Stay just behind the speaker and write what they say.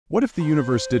What if the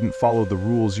universe didn't follow the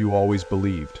rules you always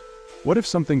believed? What if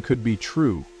something could be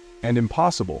true and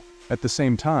impossible at the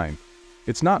same time?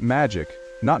 It's not magic,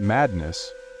 not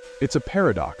madness. It's a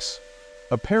paradox.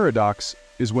 A paradox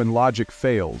is when logic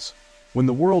fails, when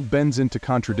the world bends into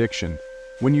contradiction,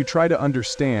 when you try to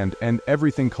understand and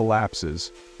everything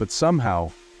collapses, but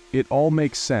somehow, it all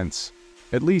makes sense,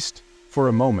 at least for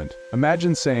a moment.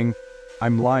 Imagine saying,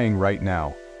 "I'm lying right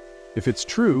now." If it's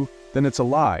true, then it's a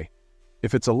lie.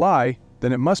 If it's a lie,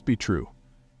 then it must be true.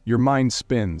 Your mind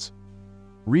spins.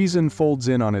 Reason folds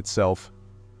in on itself,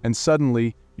 and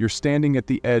suddenly, you're standing at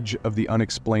the edge of the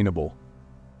unexplainable.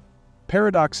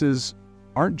 Paradoxes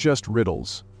aren't just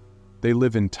riddles. They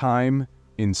live in time,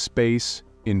 in space,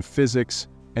 in physics,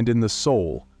 and in the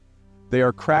soul. They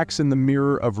are cracks in the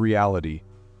mirror of reality,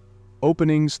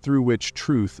 openings through which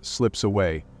truth slips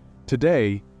away.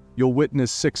 Today, you'll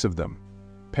witness 6 of them.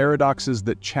 Paradoxes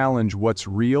that challenge what's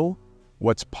real,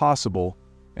 what's possible,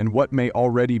 and what may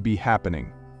already be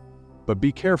happening. But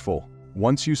be careful.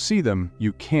 Once you see them,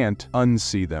 you can't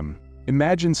unsee them.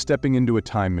 Imagine stepping into a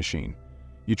time machine.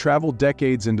 You travel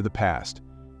decades into the past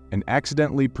and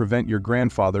accidentally prevent your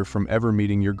grandfather from ever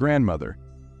meeting your grandmother.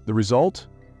 The result?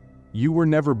 You were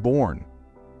never born.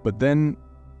 But then,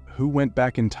 who went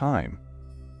back in time?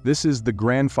 This is the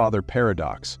grandfather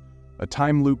paradox, a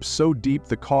time loop so deep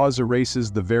the cause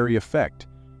erases the very effect.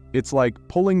 It's like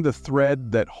pulling the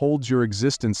thread that holds your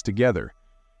existence together.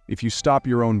 If you stop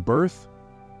your own birth,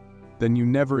 then you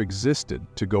never existed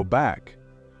to go back.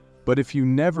 But if you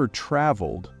never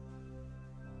traveled,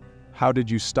 how did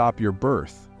you stop your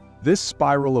birth? This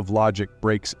spiral of logic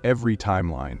breaks every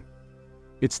timeline.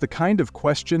 It's the kind of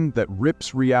question that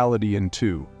rips reality in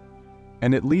two,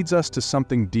 and it leads us to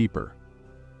something deeper.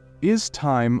 Is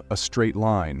time a straight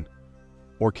line,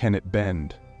 or can it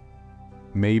bend?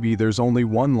 Maybe there's only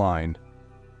one line,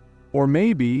 or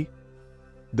maybe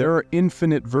there are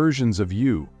infinite versions of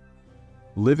you,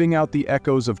 living out the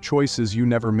echoes of choices you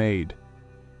never made.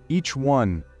 Each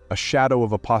one a shadow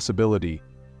of a possibility,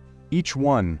 each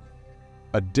one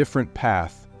a different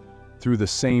path through the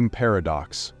same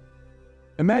paradox.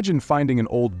 Imagine finding an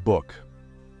old book,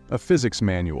 a physics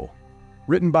manual,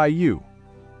 written by you,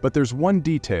 but there's one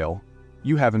detail: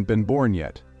 you haven't been born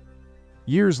yet.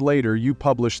 Years later, you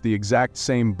publish the exact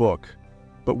same book,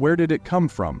 but where did it come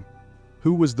from?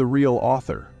 Who was the real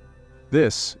author?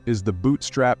 This is the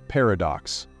bootstrap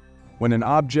paradox. When an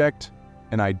object,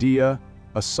 an idea,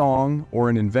 a song, or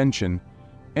an invention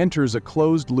enters a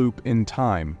closed loop in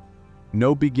time,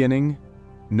 no beginning,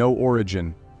 no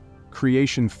origin,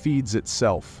 creation feeds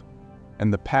itself,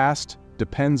 and the past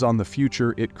depends on the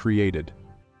future it created.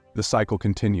 The cycle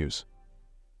continues,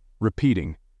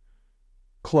 repeating.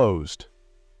 Closed.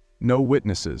 No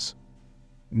witnesses.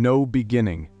 No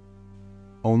beginning.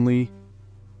 Only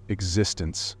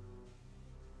existence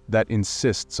that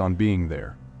insists on being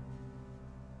there.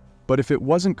 But if it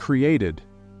wasn't created,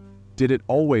 did it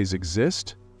always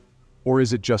exist? Or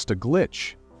is it just a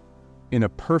glitch in a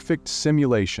perfect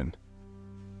simulation?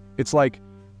 It's like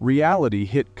reality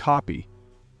hit copy,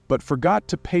 but forgot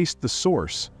to paste the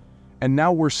source, and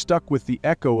now we're stuck with the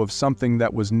echo of something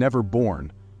that was never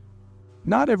born.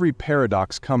 Not every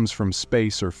paradox comes from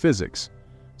space or physics.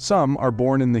 Some are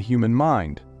born in the human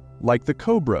mind, like the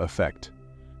Cobra Effect.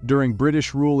 During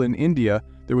British rule in India,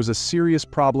 there was a serious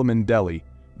problem in Delhi,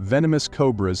 venomous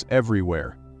cobras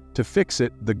everywhere. To fix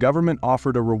it, the government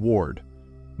offered a reward,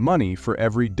 money for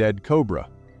every dead cobra.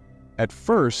 At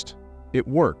first, it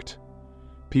worked.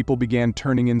 People began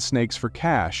turning in snakes for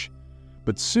cash,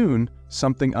 but soon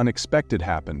something unexpected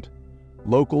happened.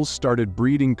 Locals started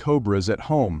breeding cobras at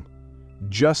home,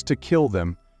 just to kill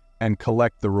them and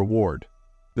collect the reward.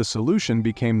 The solution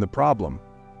became the problem.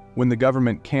 When the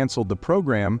government canceled the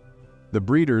program, the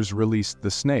breeders released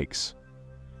the snakes,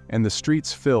 and the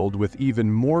streets filled with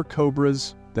even more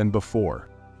cobras than before.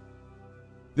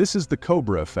 This is the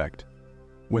Cobra Effect,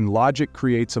 when logic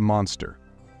creates a monster.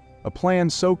 A plan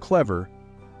so clever,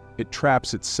 it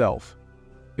traps itself.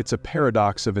 It's a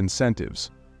paradox of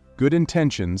incentives, good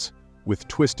intentions with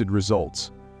twisted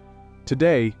results.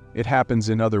 Today, it happens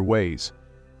in other ways.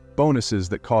 Bonuses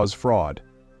that cause fraud,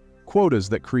 quotas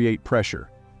that create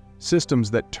pressure, systems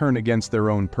that turn against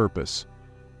their own purpose.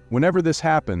 Whenever this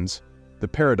happens, the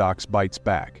paradox bites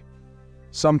back.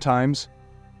 Sometimes,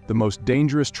 the most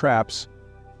dangerous traps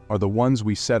are the ones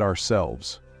we set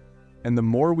ourselves. And the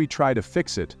more we try to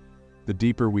fix it, the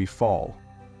deeper we fall.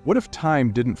 What if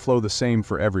time didn't flow the same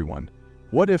for everyone?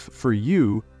 What if, for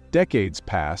you, decades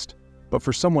passed, but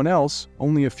for someone else,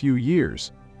 only a few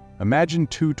years? Imagine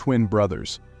 2 twin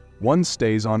brothers. One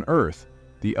stays on Earth,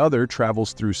 the other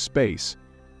travels through space.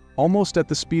 almost at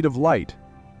the speed of light.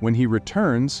 When he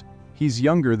returns, he's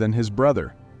younger than his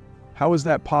brother. How is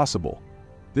that possible?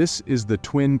 This is the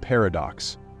twin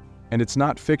paradox. And it's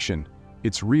not fiction,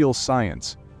 it's real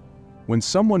science. When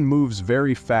someone moves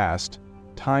very fast,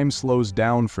 time slows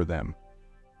down for them.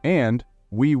 And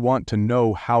we want to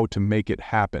know how to make it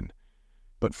happen.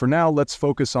 But for now, let's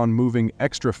focus on moving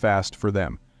extra fast for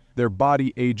them. Their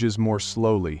body ages more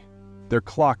slowly. Their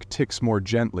clock ticks more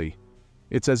gently.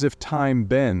 It's as if time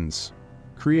bends,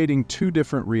 creating two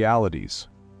different realities.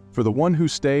 For the one who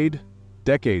stayed,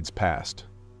 decades passed.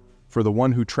 For the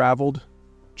one who traveled,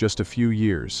 just a few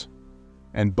years.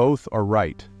 And both are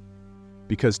right.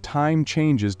 Because time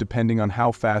changes depending on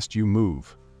how fast you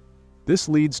move. This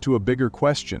leads to a bigger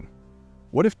question.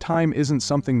 What if time isn't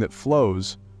something that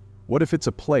flows? What if it's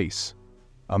a place,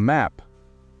 a map,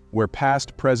 where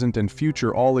past, present, and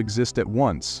future all exist at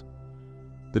once?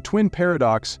 The twin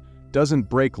paradox doesn't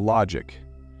break logic.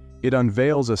 It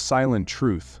unveils a silent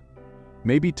truth.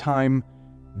 Maybe time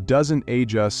doesn't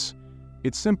age us,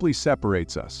 it simply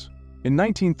separates us. In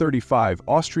 1935,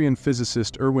 Austrian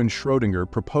physicist Erwin Schrödinger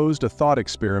proposed a thought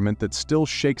experiment that still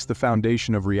shakes the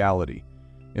foundation of reality.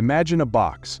 Imagine a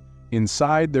box.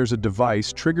 Inside, there's a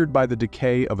device triggered by the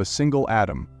decay of a single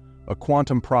atom, a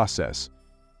quantum process.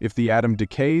 If the atom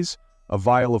decays, a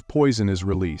vial of poison is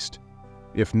released.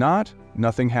 If not,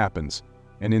 nothing happens.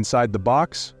 And inside the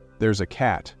box, there's a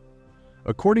cat.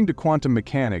 According to quantum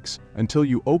mechanics, until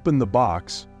you open the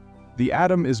box, the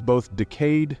atom is both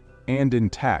decayed and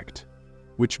intact,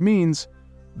 which means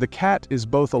the cat is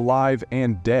both alive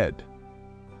and dead.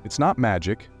 It's not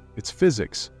magic, it's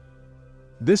physics.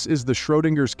 This is the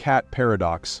Schrödinger's cat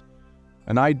paradox,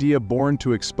 an idea born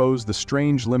to expose the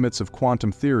strange limits of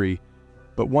quantum theory,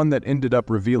 but one that ended up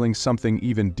revealing something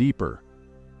even deeper.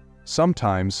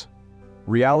 Sometimes,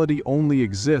 reality only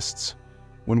exists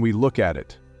when we look at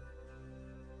it.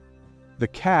 The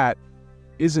cat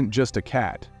isn't just a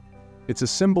cat. It's a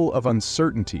symbol of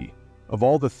uncertainty, of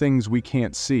all the things we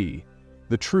can't see,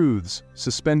 the truths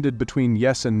suspended between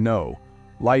yes and no,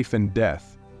 life and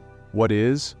death, what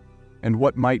is and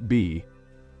what might be.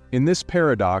 In this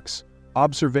paradox,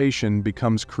 observation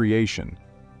becomes creation.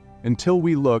 Until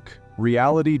we look,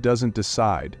 reality doesn't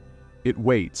decide. It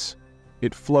waits.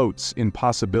 It floats in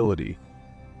possibility.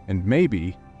 And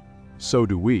maybe, so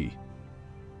do we.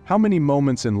 How many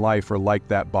moments in life are like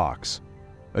that box?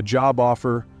 A job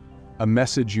offer, a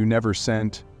message you never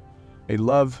sent, a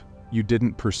love you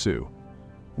didn't pursue.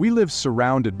 We live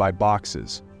surrounded by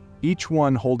boxes, each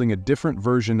one holding a different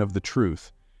version of the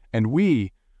truth, and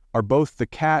we are both the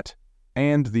cat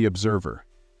and the observer.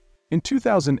 In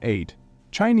 2008,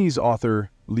 Chinese author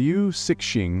Liu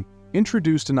Cixin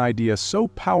introduced an idea so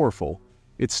powerful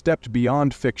it stepped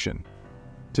beyond fiction.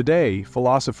 Today,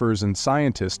 philosophers and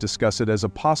scientists discuss it as a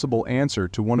possible answer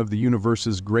to one of the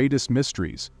universe's greatest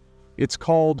mysteries. It's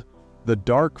called the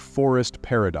dark forest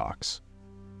paradox.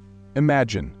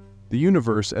 Imagine the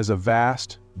universe as a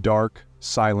vast, dark,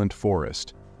 silent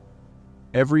forest.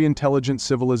 Every intelligent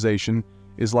civilization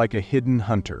is like a hidden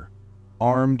hunter,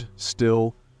 armed,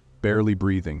 still, barely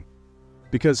breathing.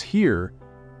 Because here,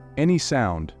 any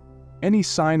sound, any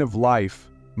sign of life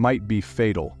might be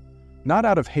fatal. Not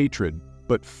out of hatred,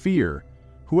 but fear.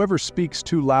 Whoever speaks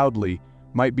too loudly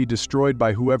might be destroyed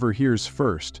by whoever hears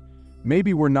first.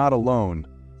 Maybe we're not alone.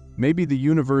 Maybe the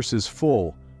universe is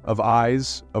full of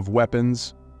eyes, of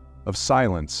weapons, of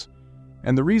silence.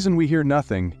 And the reason we hear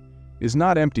nothing is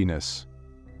not emptiness,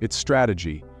 it's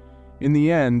strategy. In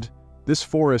the end, this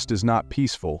forest is not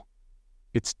peaceful.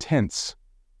 It's tense,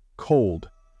 cold,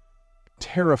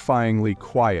 terrifyingly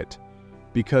quiet,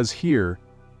 because here,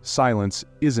 silence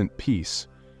isn't peace.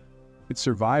 It's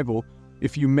survival.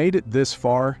 If you made it this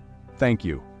far, thank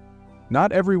you.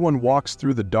 Not everyone walks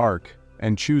through the dark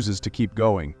and chooses to keep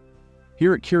going.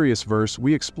 Here at CuriousVerse,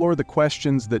 we explore the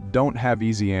questions that don't have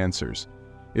easy answers.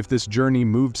 If this journey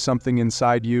moved something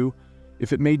inside you,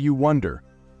 if it made you wonder,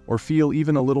 or feel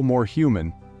even a little more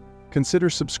human, consider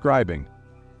subscribing.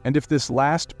 And if this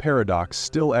last paradox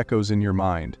still echoes in your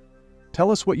mind, tell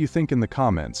us what you think in the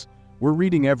comments. We're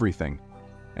reading everything.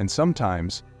 And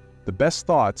sometimes, the best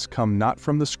thoughts come not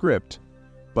from the script,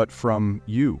 but from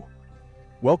you.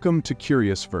 Welcome to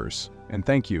CuriousVerse, and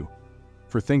thank you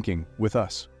for thinking with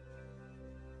us.